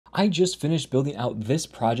I just finished building out this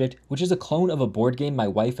project, which is a clone of a board game my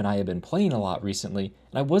wife and I have been playing a lot recently,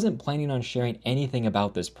 and I wasn't planning on sharing anything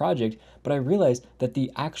about this project, but I realized that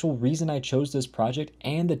the actual reason I chose this project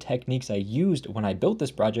and the techniques I used when I built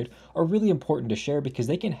this project are really important to share because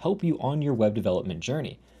they can help you on your web development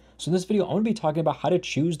journey. So in this video, I'm going to be talking about how to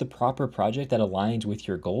choose the proper project that aligns with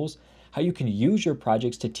your goals, how you can use your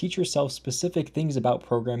projects to teach yourself specific things about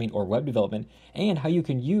programming or web development, and how you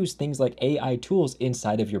can use things like AI tools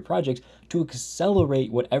inside of your project to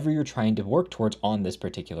accelerate whatever you're trying to work towards on this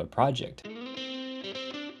particular project.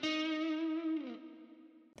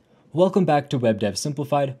 Welcome back to Web Dev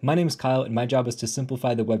Simplified. My name is Kyle, and my job is to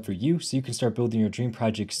simplify the web for you so you can start building your dream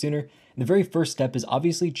project sooner. And the very first step is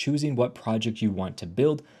obviously choosing what project you want to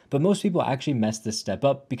build, but most people actually mess this step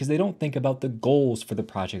up because they don't think about the goals for the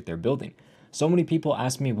project they're building. So many people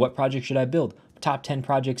ask me, what project should I build? Top 10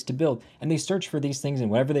 projects to build, and they search for these things, and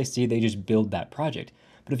whatever they see, they just build that project.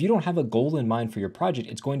 But if you don't have a goal in mind for your project,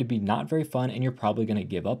 it's going to be not very fun, and you're probably going to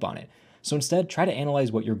give up on it. So instead, try to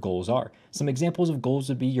analyze what your goals are. Some examples of goals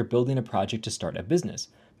would be you're building a project to start a business.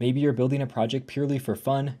 Maybe you're building a project purely for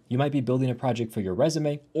fun. You might be building a project for your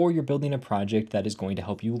resume, or you're building a project that is going to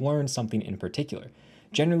help you learn something in particular.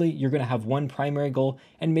 Generally, you're going to have one primary goal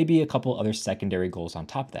and maybe a couple other secondary goals on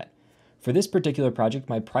top of that. For this particular project,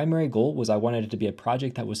 my primary goal was I wanted it to be a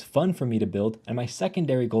project that was fun for me to build, and my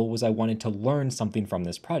secondary goal was I wanted to learn something from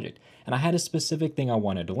this project. And I had a specific thing I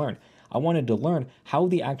wanted to learn. I wanted to learn how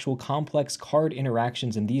the actual complex card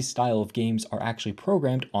interactions in these style of games are actually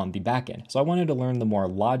programmed on the backend. So I wanted to learn the more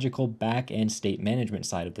logical back-end state management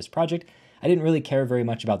side of this project. I didn't really care very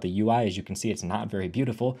much about the UI. As you can see, it's not very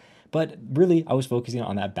beautiful, but really I was focusing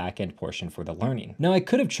on that back-end portion for the learning. Now I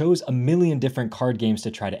could have chose a million different card games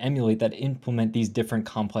to try to emulate that implement these different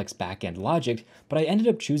complex back-end logic, but I ended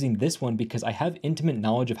up choosing this one because I have intimate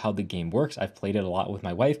knowledge of how the game works. I've played it a lot with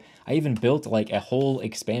my wife. I even built like a whole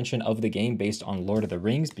expansion of the game based on Lord of the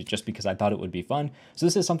Rings just because I thought it would be fun. So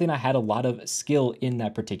this is something I had a lot of skill in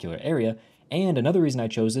that particular area. And another reason I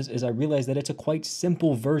chose this is I realized that it's a quite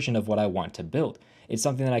simple version of what I want to build. It's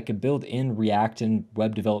something that I could build in React and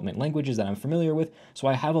web development languages that I'm familiar with, so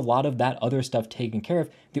I have a lot of that other stuff taken care of.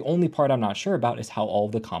 The only part I'm not sure about is how all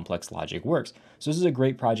of the complex logic works. So this is a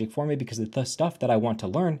great project for me because the stuff that I want to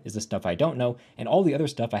learn is the stuff I don't know, and all the other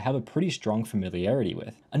stuff I have a pretty strong familiarity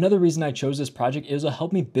with. Another reason I chose this project is it'll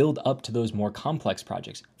help me build up to those more complex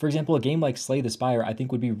projects. For example, a game like Slay the Spire I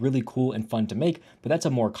think would be really cool and fun to make, but that's a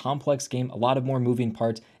more complex game, a lot of more moving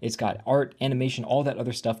parts. It's got art, animation, all that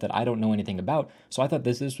other stuff that I don't know anything about. So I thought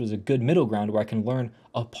this was a good middle ground where I can learn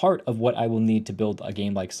a part of what I will need to build a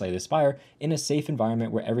game like Slay the Spire in a safe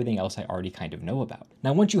environment where everything else I already kind of know about.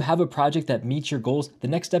 Now, once you have a project that meets your goals, the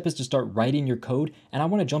next step is to start writing your code. And I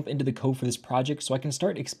want to jump into the code for this project so I can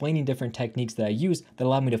start explaining different techniques that I use that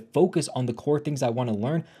allow me to focus on the core things I want to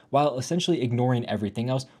learn while essentially ignoring everything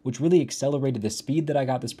else, which really accelerated the speed that I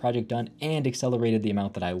got this project done and accelerated the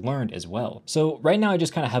amount that I learned as well. So right now I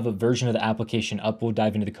just kind of have a version of the application up. We'll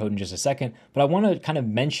dive into the code in just a second, but I want to kind of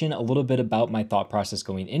mention a little bit about my thought process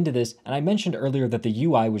going into this. And I mentioned earlier that the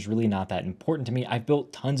UI was really not that important to me. I've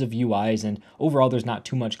built tons of UIs and overall there's not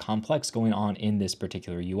too much complex going on in this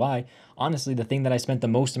particular UI. Honestly, the thing that I spent the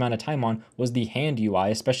most amount of time on was the hand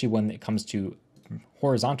UI, especially when it comes to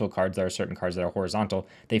horizontal cards. There are certain cards that are horizontal,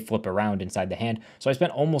 they flip around inside the hand. So I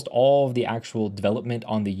spent almost all of the actual development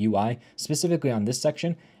on the UI, specifically on this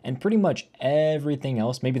section, and pretty much everything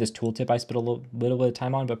else, maybe this tooltip I spent a little bit of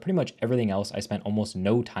time on, but pretty much everything else I spent almost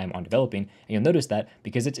no time on developing. And you'll notice that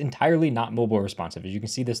because it's entirely not mobile responsive. As you can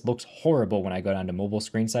see, this looks horrible when I go down to mobile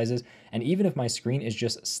screen sizes. And even if my screen is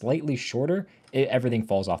just slightly shorter, everything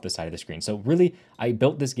falls off the side of the screen. So really, I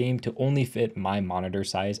built this game to only fit my monitor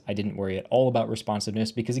size. I didn't worry at all about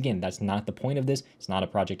responsiveness because again, that's not the point of this. It's not a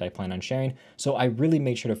project I plan on sharing. So I really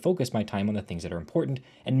made sure to focus my time on the things that are important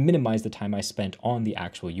and minimize the time I spent on the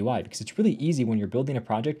actual UI, because it's really easy when you're building a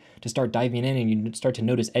project to start diving in and you start to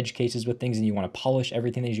notice edge cases with things and you want to polish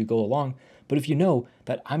everything as you go along. But if you know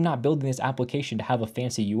that I'm not building this application to have a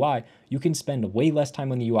fancy UI, you can spend way less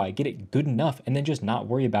time on the UI, get it good enough, and then just not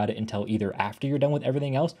worry about it until either after you're done with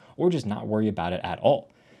everything else or just not worry about it at all.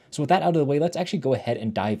 So with that out of the way, let's actually go ahead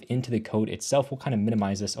and dive into the code itself. We'll kind of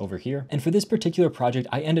minimize this over here. And for this particular project,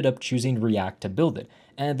 I ended up choosing React to build it.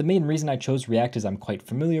 And the main reason I chose React is I'm quite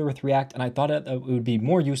familiar with React, and I thought it would be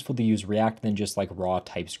more useful to use React than just like raw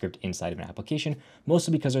TypeScript inside of an application,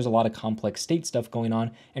 mostly because there's a lot of complex state stuff going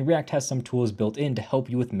on, and React has some tools built in to help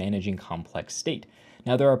you with managing complex state.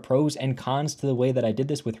 Now, there are pros and cons to the way that I did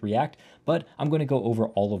this with React, but I'm going to go over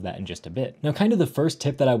all of that in just a bit. Now, kind of the first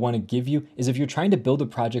tip that I want to give you is if you're trying to build a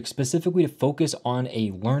project specifically to focus on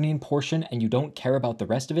a learning portion and you don't care about the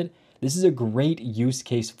rest of it, this is a great use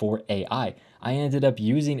case for AI. I ended up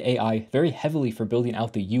using AI very heavily for building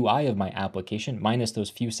out the UI of my application, minus those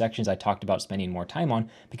few sections I talked about spending more time on,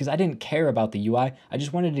 because I didn't care about the UI. I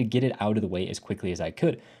just wanted to get it out of the way as quickly as I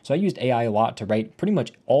could. So I used AI a lot to write pretty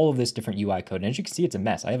much all of this different UI code. And as you can see, it's a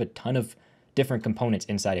mess. I have a ton of different components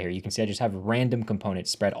inside of here. You can see I just have random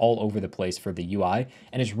components spread all over the place for the UI,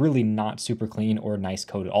 and it's really not super clean or nice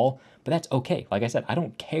code at all, but that's okay. Like I said, I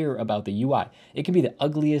don't care about the UI. It can be the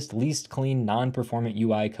ugliest, least clean, non-performant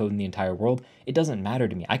UI code in the entire world. It doesn't matter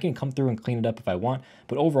to me. I can come through and clean it up if I want,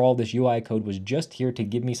 but overall, this UI code was just here to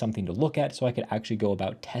give me something to look at so I could actually go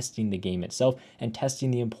about testing the game itself and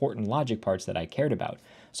testing the important logic parts that I cared about.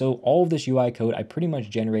 So all of this UI code I pretty much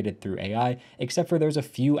generated through AI, except for there's a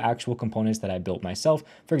few actual components that I built myself.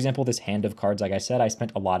 For example, this hand of cards, like I said, I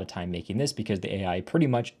spent a lot of time making this because the AI pretty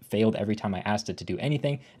much failed every time I asked it to do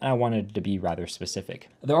anything, and I wanted it to be rather specific.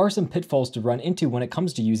 There are some pitfalls to run into when it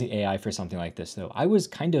comes to using AI for something like this, though. I was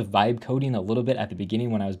kind of vibe coding a little bit at the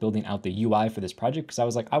beginning when I was building out the UI for this project, because I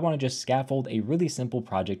was like, I want to just scaffold a really simple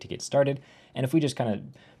project to get started, and if we just kind of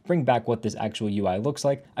bring back what this actual UI looks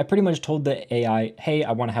like, I pretty much told the AI, hey,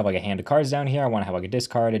 I want to have like a hand of cards down here. I want to have like a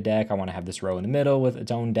discard, a deck. I want to have this row in the middle with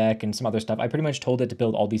its own deck and some other stuff. I pretty much told it to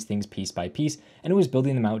build all these things piece by piece, and it was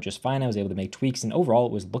building them out just fine. I was able to make tweaks, and overall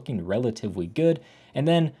it was looking relatively good. And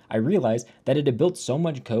then I realized that it had built so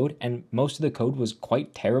much code, and most of the code was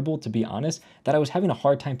quite terrible, to be honest, that I was having a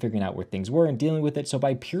hard time figuring out where things were and dealing with it. So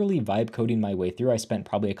by purely vibe coding my way through, I spent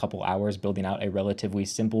probably a couple hours building out a relatively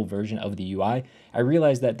simple version of the UI. I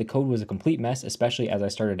realized that the code was a complete mess, especially as I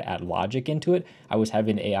started to add logic into it. I was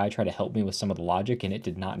having AI try to help me with some of the logic, and it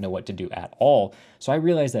did not know what to do at all. So I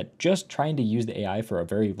realized that just trying to use the AI for a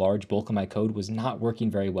very large bulk of my code was not working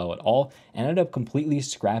very well at all, and I ended up completely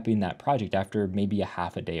scrapping that project after maybe a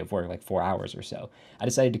half a day of work, like 4 hours or so. I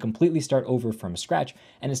decided to completely start over from scratch,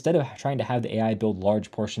 and instead of trying to have the AI build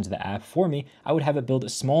large portions of the app for me, I would have it build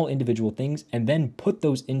small individual things and then put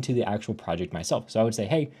those into the actual project myself. So I would say,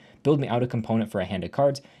 hey, build me out a component for a hand of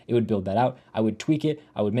cards. It would build that out. I would tweak it.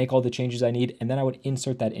 I would make all the changes I need, and then I would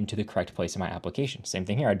insert that into the correct place in my application. Same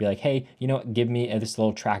thing here. I'd be like, hey, give me this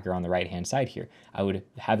little tracker on the right-hand side here. I would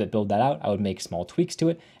have it build that out. I would make small tweaks to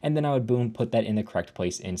it, and then I would boom, put that in the correct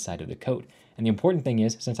place inside of the code. And the important thing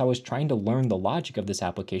is, since I was trying to learn the logic of this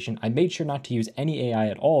application, I made sure not to use any AI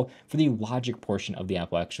at all for the logic portion of the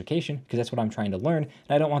application, because that's what I'm trying to learn, and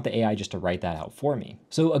I don't want the AI just to write that out for me.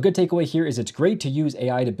 So a good takeaway here is it's great to use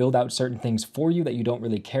AI to build out certain things for you that you don't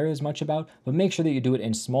really care as much about, but make sure that you do it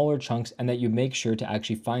in smaller chunks and that you make sure to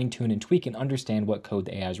actually fine tune and tweak and understand what code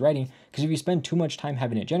the AI is writing, because if you spend too much time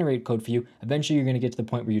having it generate code for you, eventually you're going to get to the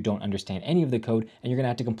point where you don't understand any of the code, and you're going to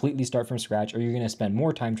have to completely start from scratch, or you're going to spend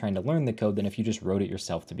more time trying to learn the code than if you just wrote it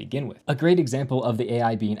yourself to begin with. A great example of the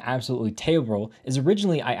AI being absolutely terrible is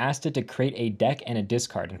originally I asked it to create a deck and a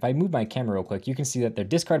discard. And if I move my camera real quick, you can see that their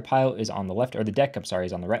discard pile is on the left, or the deck, I'm sorry,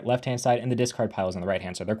 is on the left-hand side, and the discard pile is on the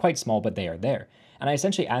right-hand side. They're quite small, but they are there. And I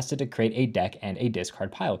essentially asked it to create a deck and a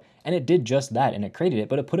discard pile. And it did just that, and it created it,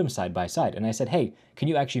 but it put them side by side. And I said, hey, can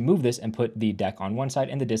you actually move this and put the deck on one side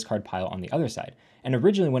and the discard pile on the other side? And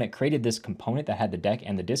originally when it created this component that had the deck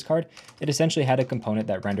and the discard, it essentially had a component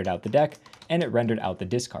that rendered out the deck and it rendered out the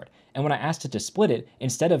discard. And when I asked it to split it,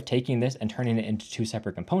 instead of taking this and turning it into two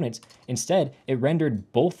separate components, instead it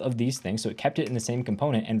rendered both of these things. So it kept it in the same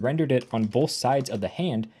component and rendered it on both sides of the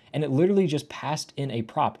hand. And it literally just passed in a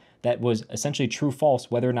prop that was essentially true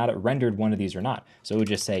false, whether or not it rendered one of these or not. So it would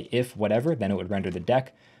just say if whatever, then it would render the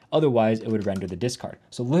deck. Otherwise, it would render the discard.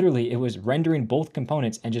 So literally, it was rendering both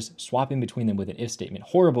components and just swapping between them with an if statement.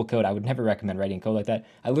 Horrible code. I would never recommend writing code like that.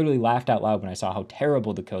 I literally laughed out loud when I saw how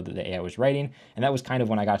terrible the code that the AI was writing. And that was kind of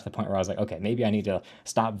when I got to the point where I was like, okay, maybe I need to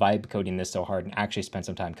stop vibe coding this so hard and actually spend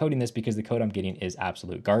some time coding this, because the code I'm getting is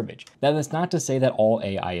absolute garbage. Now, that's not to say that all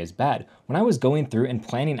AI is bad. When I was going through and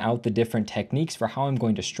planning out the different techniques for how I'm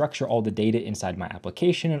going to structure all the data inside my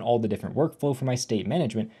application and all the different workflow for my state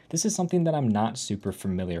management, this is something that I'm not super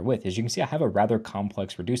familiar with. As you can see, I have a rather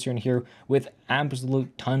complex reducer in here with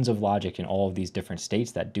absolute tons of logic in all of these different states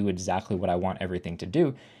that do exactly what I want everything to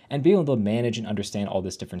do. And being able to manage and understand all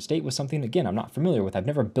this different state was something, again, I'm not familiar with. I've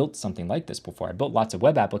never built something like this before. I built lots of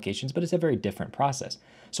web applications, but it's a very different process.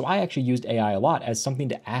 So I actually used AI a lot as something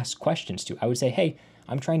to ask questions to. I would say, hey,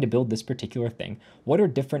 I'm trying to build this particular thing. What are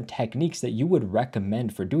different techniques that you would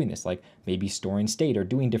recommend for doing this? Like maybe storing state or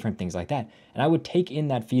doing different things like that. And I would take in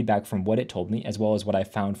that feedback from what it told me, as well as what I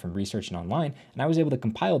found from researching online. And I was able to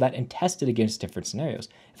compile that and test it against different scenarios.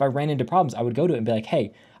 If I ran into problems, I would go to it and be like,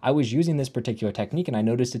 hey, I was using this particular technique and I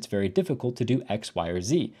noticed it's very difficult to do X, Y, or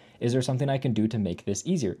Z. Is there something I can do to make this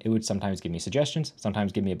easier? It would sometimes give me suggestions,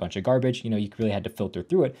 sometimes give me a bunch of garbage. You really had to filter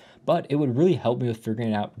through it, but it would really help me with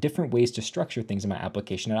figuring out different ways to structure things in my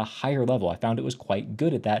application at a higher level. I found it was quite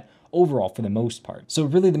good at that overall for the most part. So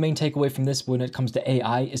really the main takeaway from this when it comes to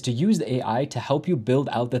AI is to use the AI to help you build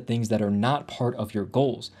out the things that are not part of your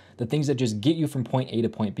goals. The things that just get you from point A to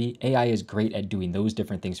point B, AI is great at doing those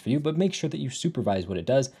different things for you, but make sure that you supervise what it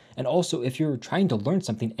does. And also, if you're trying to learn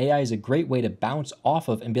something, AI is a great way to bounce off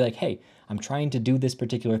of and be like, hey, I'm trying to do this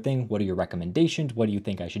particular thing. What are your recommendations? What do you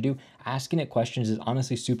think I should do? Asking it questions is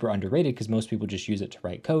honestly super underrated because most people just use it to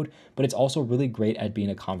write code, but it's also really great at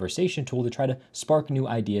being a conversation tool to try to spark new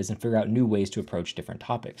ideas and figure out new ways to approach different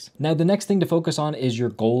topics. Now, the next thing to focus on is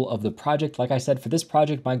your goal of the project. Like I said, for this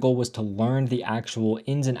project, my goal was to learn the actual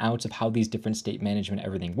ins and outs of how these different state management,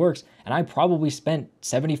 everything works. And I probably spent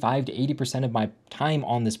 75 to 80% of my time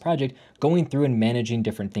on this project going through and managing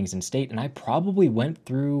different things in state. And I probably went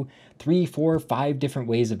through 3, 4, 5 different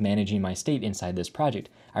ways of managing my state inside this project.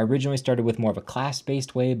 I originally started with more of a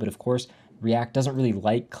class-based way, but of course, React doesn't really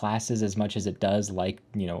like classes as much as it does like,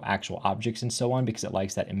 actual objects and so on, because it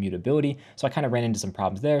likes that immutability. So I kind of ran into some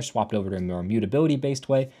problems there, swapped over to a more immutability-based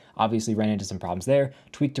way, obviously ran into some problems there,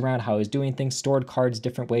 tweaked around how I was doing things, stored cards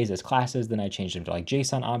different ways as classes, then I changed them to like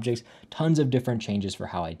JSON objects, tons of different changes for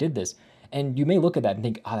how I did this. And you may look at that and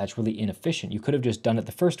think, oh, that's really inefficient. You could have just done it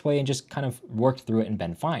the first way and just kind of worked through it and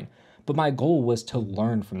been fine. But my goal was to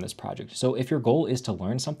learn from this project. So if your goal is to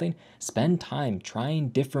learn something, spend time trying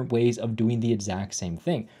different ways of doing the exact same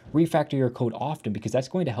thing. Refactor your code often because that's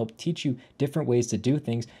going to help teach you different ways to do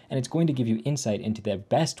things, and it's going to give you insight into the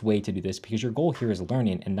best way to do this because your goal here is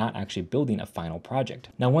learning and not actually building a final project.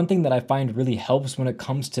 Now, one thing that I find really helps when it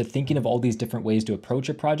comes to thinking of all these different ways to approach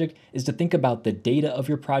a project is to think about the data of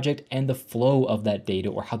your project and the flow of that data,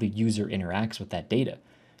 or how the user interacts with that data.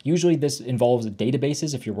 Usually this involves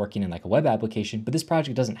databases if you're working in like a web application, but this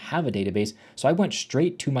project doesn't have a database. So I went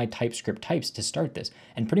straight to my TypeScript types to start this.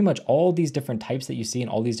 And pretty much all these different types that you see in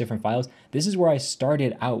all these different files, this is where I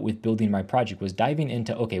started out with building my project, was diving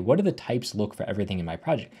into, okay, what do the types look for everything in my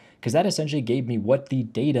project? Because that essentially gave me what the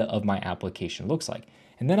data of my application looks like.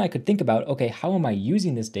 And then I could think about, okay, how am I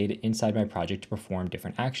using this data inside my project to perform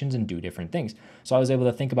different actions and do different things? So I was able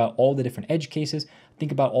to think about all the different edge cases,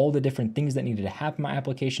 think about all the different things that needed to happen in my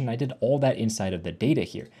application. I did all that inside of the data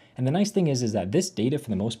here. And the nice thing is that this data,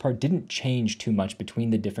 for the most part, didn't change too much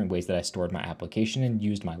between the different ways that I stored my application and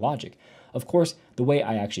used my logic. Of course, the way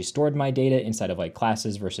I actually stored my data inside of like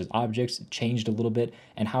classes versus objects changed a little bit,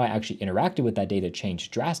 and how I actually interacted with that data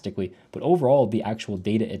changed drastically, but overall the actual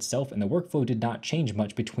data itself and the workflow did not change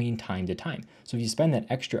much between time to time. So if you spend that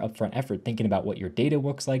extra upfront effort thinking about what your data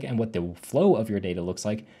looks like and what the flow of your data looks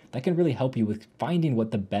like, that can really help you with finding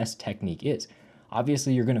what the best technique is.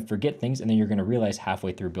 Obviously, you're going to forget things, and then you're going to realize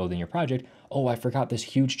halfway through building your project, oh, I forgot this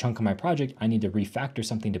huge chunk of my project. I need to refactor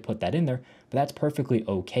something to put that in there. But that's perfectly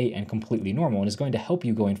okay and completely normal, and is going to help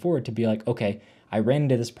you going forward to be like, okay, I ran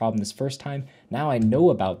into this problem this first time. Now I know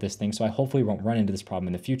about this thing, so I hopefully won't run into this problem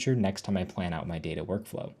in the future next time I plan out my data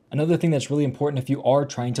workflow. Another thing that's really important if you are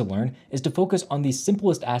trying to learn is to focus on the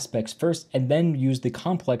simplest aspects first and then use the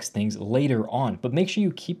complex things later on. But make sure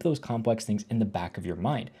you keep those complex things in the back of your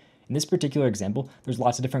mind. In this particular example, there's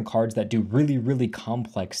lots of different cards that do really, really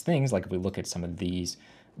complex things. Like if we look at some of these,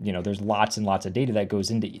 there's lots and lots of data that goes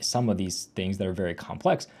into some of these things that are very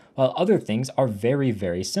complex, while other things are very,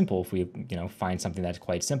 very simple. If we, find something that's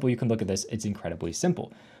quite simple, you can look at this, it's incredibly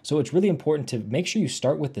simple. So it's really important to make sure you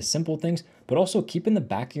start with the simple things, but also keep in the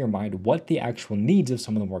back of your mind what the actual needs of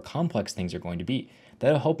some of the more complex things are going to be.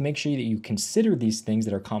 That'll help make sure that you consider these things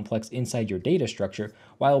that are complex inside your data structure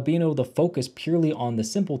while being able to focus purely on the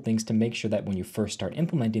simple things to make sure that when you first start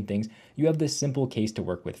implementing things, you have this simple case to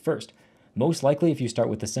work with first. Most likely, if you start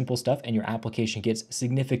with the simple stuff and your application gets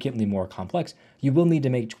significantly more complex, you will need to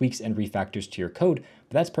make tweaks and refactors to your code,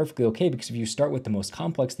 but that's perfectly okay because if you start with the most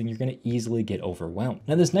complex thing, you're going to easily get overwhelmed.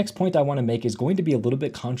 Now, this next point I want to make is going to be a little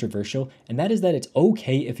bit controversial, and that is that it's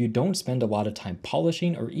okay if you don't spend a lot of time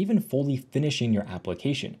polishing or even fully finishing your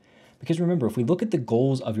application. Because remember, if we look at the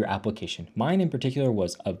goals of your application, mine in particular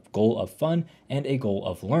was a goal of fun and a goal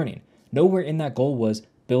of learning. Nowhere in that goal was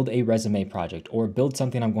build a resume project or build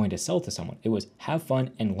something I'm going to sell to someone. It was have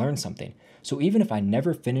fun and learn something. So even if I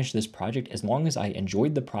never finished this project, as long as I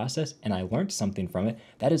enjoyed the process and I learned something from it,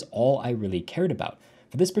 that is all I really cared about.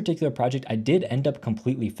 For this particular project, I did end up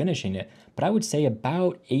completely finishing it, but I would say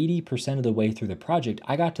about 80% of the way through the project,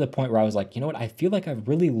 I got to the point where I was like, you know what, I feel like I've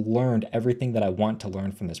really learned everything that I want to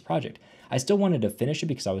learn from this project. I still wanted to finish it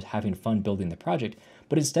because I was having fun building the project,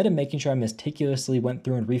 but instead of making sure I meticulously went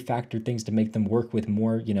through and refactored things to make them work with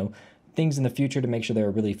more, things in the future to make sure they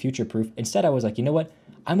were really future proof. Instead, I was like, you know what?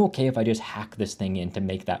 I'm okay if I just hack this thing in to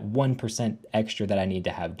make that 1% extra that I need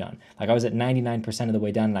to have done. Like I was at 99% of the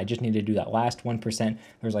way done and I just needed to do that last 1%.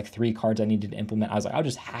 There's like 3 cards I needed to implement. I was like, I'll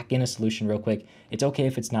just hack in a solution real quick. It's okay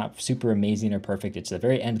if it's not super amazing or perfect. It's the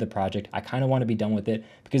very end of the project. I kind of want to be done with it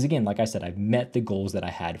because again, like I said, I've met the goals that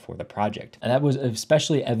I had for the project. And that was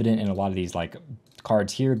especially evident in a lot of these like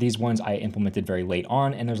cards here. These ones I implemented very late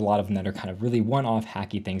on, and there's a lot of them that are kind of really one-off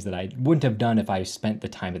hacky things that I wouldn't have done if I spent the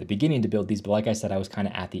time at the beginning to build these. But like I said, I was kind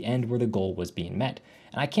of at the end where the goal was being met.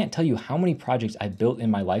 And I can't tell you how many projects I've built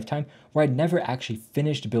in my lifetime where I'd never actually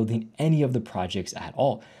finished building any of the projects at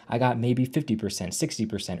all. I got maybe 50%,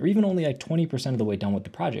 60%, or even only like 20% of the way done with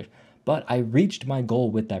the project. But I reached my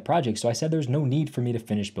goal with that project, so I said there's no need for me to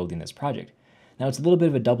finish building this project. Now, it's a little bit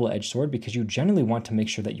of a double-edged sword because you generally want to make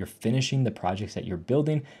sure that you're finishing the projects that you're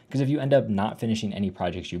building, because if you end up not finishing any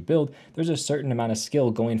projects you build, there's a certain amount of skill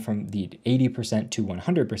going from the 80% to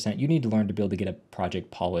 100% you need to learn to be able to get a project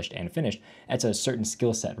polished and finished. That's a certain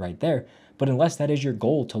skill set right there. But unless that is your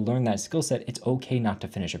goal to learn that skill set, it's okay not to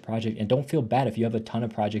finish a project, and don't feel bad if you have a ton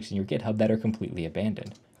of projects in your GitHub that are completely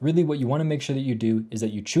abandoned. Really, what you want to make sure that you do is that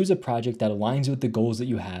you choose a project that aligns with the goals that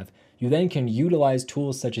you have. You then can utilize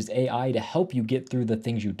tools such as AI to help you get through the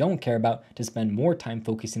things you don't care about, to spend more time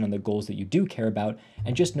focusing on the goals that you do care about,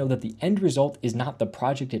 and just know that the end result is not the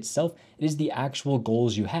project itself, it is the actual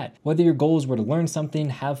goals you had. Whether your goals were to learn something,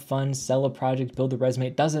 have fun, sell a project, build a resume,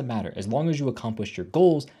 it doesn't matter. As long as you accomplished your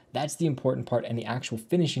goals, that's the important part, and the actual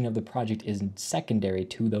finishing of the project is secondary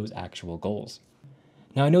to those actual goals.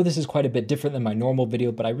 Now, I know this is quite a bit different than my normal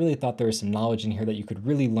video, but I really thought there was some knowledge in here that you could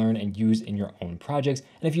really learn and use in your own projects.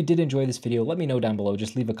 And if you did enjoy this video, let me know down below.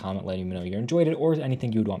 Just leave a comment letting me know you enjoyed it or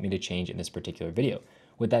anything you would want me to change in this particular video.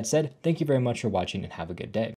 With that said, thank you very much for watching and have a good day.